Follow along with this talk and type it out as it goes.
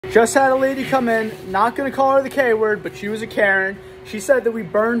Just had a lady come in, not gonna call her the K word, but she was a Karen. She said that we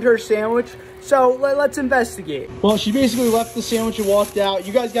burned her sandwich, so let's investigate. Well, she basically left the sandwich and walked out.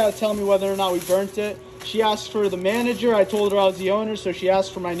 You guys gotta tell me whether or not we burnt it. She asked for the manager. I told her I was the owner, so she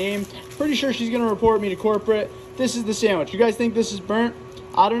asked for my name. Pretty sure she's gonna report me to corporate. This is the sandwich. You guys think this is burnt?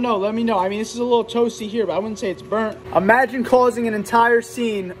 I don't know, let me know. I mean, this is a little toasty here, but I wouldn't say it's burnt. Imagine causing an entire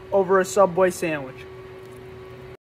scene over a Subway sandwich.